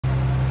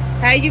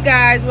Hey you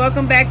guys,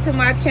 welcome back to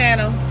my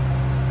channel.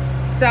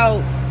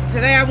 So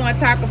today I want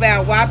to talk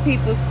about why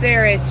people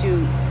stare at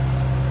you,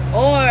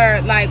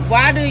 or like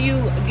why do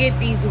you get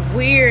these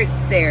weird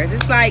stares.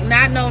 It's like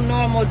not no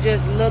normal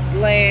just look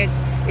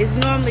glance. It's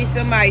normally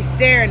somebody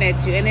staring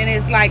at you, and then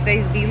it's like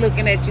they be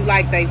looking at you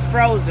like they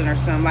frozen or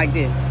something like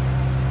this.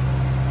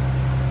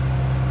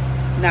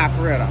 Nah,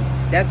 for real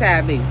though, that's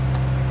how it be.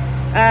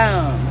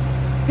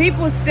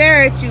 People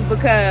stare at you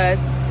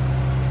because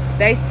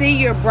they see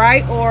your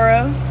bright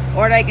aura,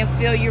 or they can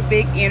feel your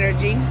big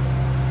energy.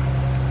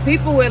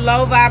 People with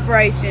low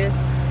vibrations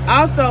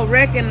also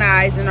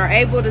recognize and are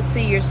able to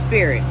see your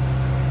spirit.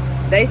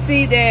 They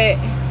see that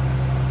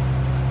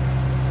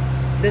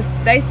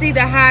they see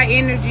the high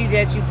energy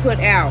that you put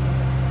out.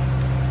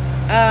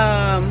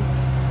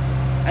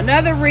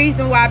 Another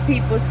reason why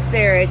people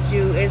stare at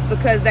you is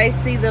because they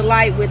see the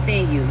light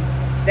within you.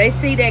 They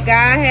see that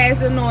God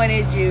has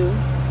anointed you,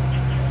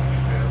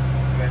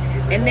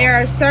 and there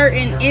are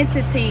certain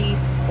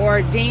entities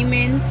or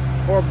demons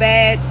or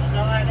bad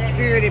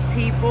spirited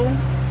people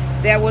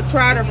that will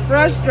try to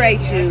frustrate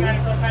you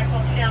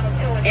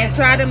and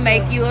try to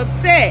make you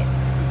upset.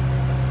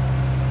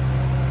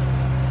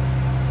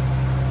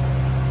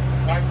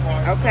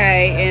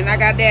 Okay, and I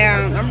got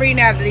down, I'm reading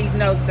out of these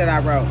notes that I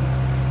wrote.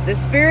 The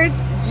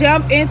spirits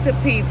jump into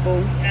people.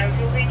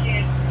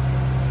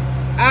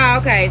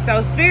 Okay,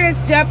 so spirits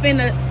jump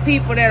into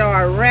people that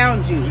are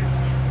around you.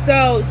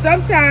 So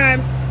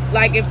sometimes,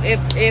 like if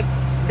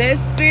that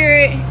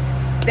spirit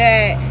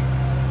that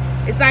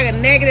it's like a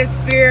negative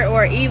spirit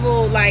or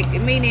evil, like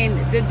meaning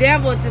the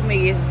devil to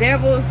me is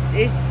devils,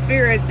 is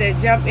spirits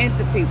that jump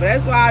into people.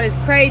 That's why all this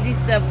crazy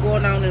stuff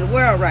going on in the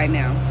world right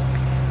now.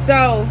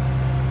 So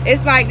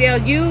it's like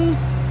they'll use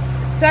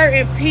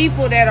certain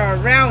people that are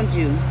around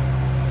you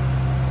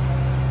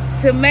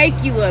to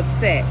make you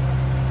upset.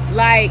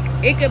 Like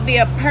it could be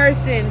a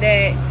person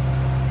that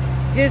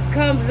just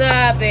comes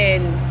up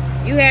and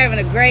you having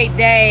a great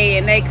day,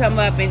 and they come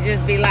up and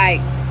just be like,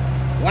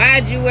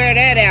 why'd you wear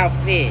that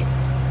outfit?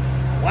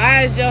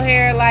 Why is your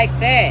hair like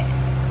that?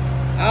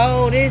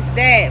 Oh, this,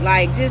 that.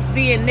 Like just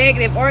being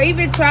negative, or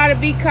even try to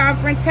be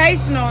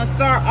confrontational and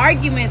start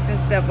arguments and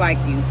stuff like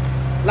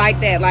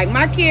that. Like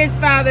my kid's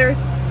father's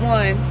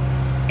one,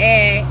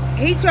 and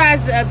he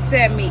tries to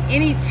upset me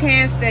any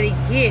chance that he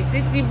gets.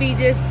 It could be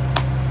just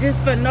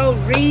for no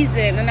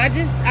reason, and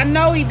I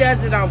know he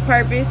does it on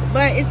purpose,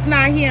 but it's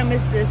not him.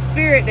 It's the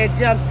spirit that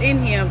jumps in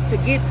him to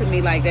get to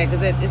me like that,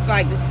 because it's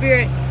like the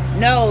spirit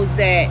knows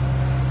that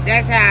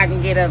that's how I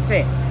can get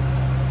upset,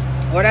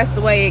 or that's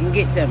the way it can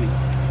get to me.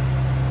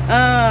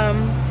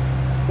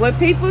 When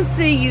people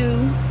see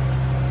you,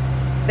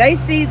 they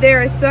see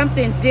there is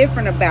something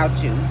different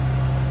about you.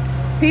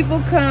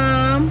 People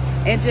come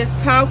and just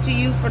talk to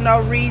you for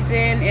no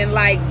reason and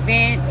like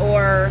vent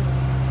or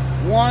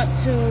want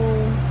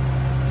to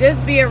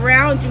just be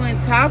around you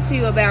and talk to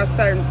you about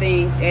certain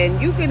things,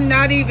 and you can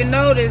not even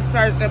know this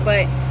person,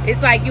 but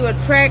it's like you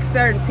attract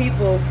certain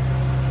people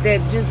that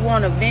just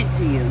want to vent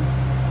to you.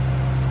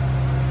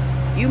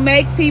 You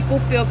make people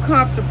feel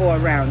comfortable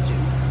around you.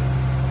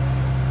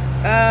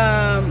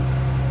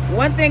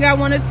 One thing I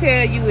want to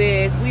tell you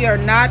is we are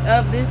not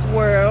of this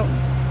world,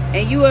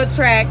 and you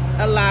attract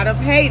a lot of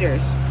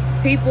haters,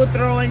 people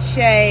throwing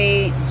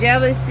shade,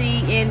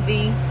 jealousy,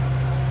 envy,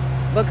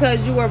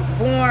 because you were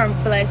born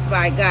blessed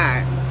by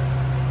God.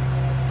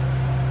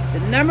 The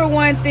number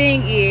one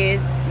thing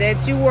is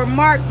that you were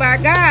marked by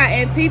God,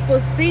 and people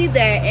see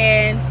that,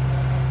 and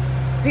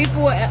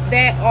people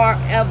that are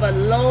of a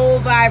low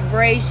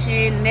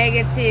vibration,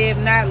 negative,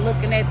 not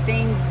looking at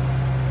things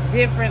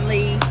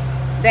differently,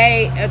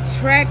 they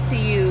attract to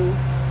you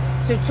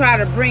to try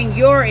to bring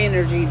your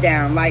energy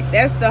down. Like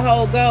that's the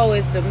whole goal,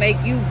 is to make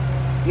you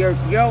your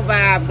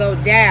vibe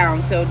go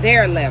down to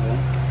their level.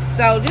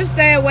 So just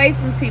stay away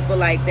from people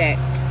like that.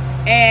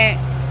 And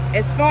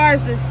as far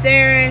as the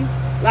staring,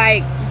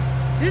 like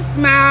just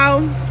smile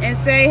and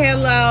say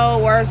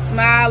hello, or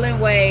smile and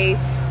wave,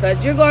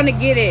 because you're going to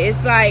get it.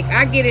 It's like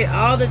I get it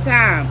all the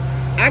time.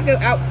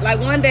 Like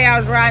one day I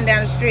was riding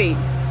down the street,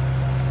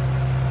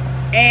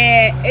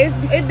 and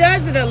it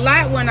does it a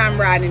lot when I'm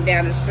riding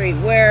down the street,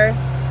 where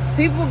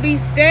people be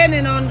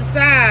standing on the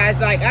sides.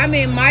 Like I'm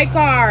in my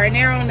car and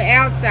they're on the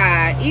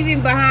outside,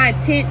 even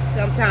behind tents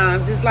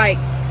sometimes. It's like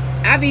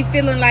I be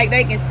feeling like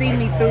they can see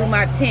me through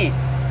my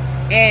tents,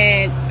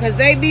 and because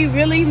they be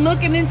really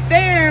looking and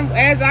staring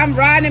as I'm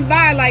riding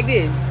by like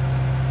this.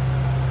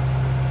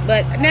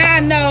 But now I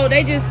know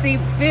they just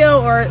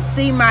feel or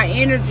see my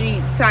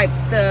energy type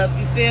stuff.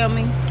 You feel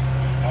me?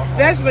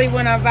 Especially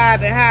when I'm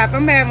vibing high. If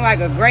I'm having like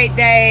a great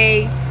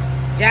day,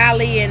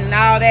 jolly and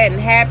all that, and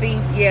happy,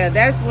 yeah,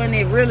 that's when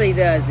it really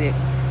does it.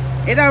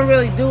 It don't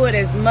really do it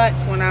as much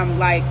when I'm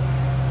like,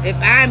 if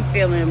I'm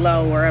feeling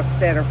low or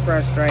upset or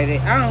frustrated.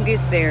 I don't get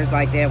stares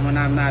like that when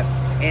I'm not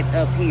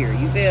up here.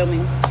 You feel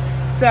me?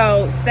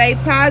 So stay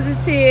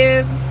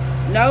positive.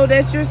 Know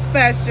that you're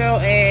special,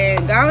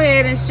 and go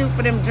ahead and shoot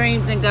for them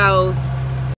dreams and goals.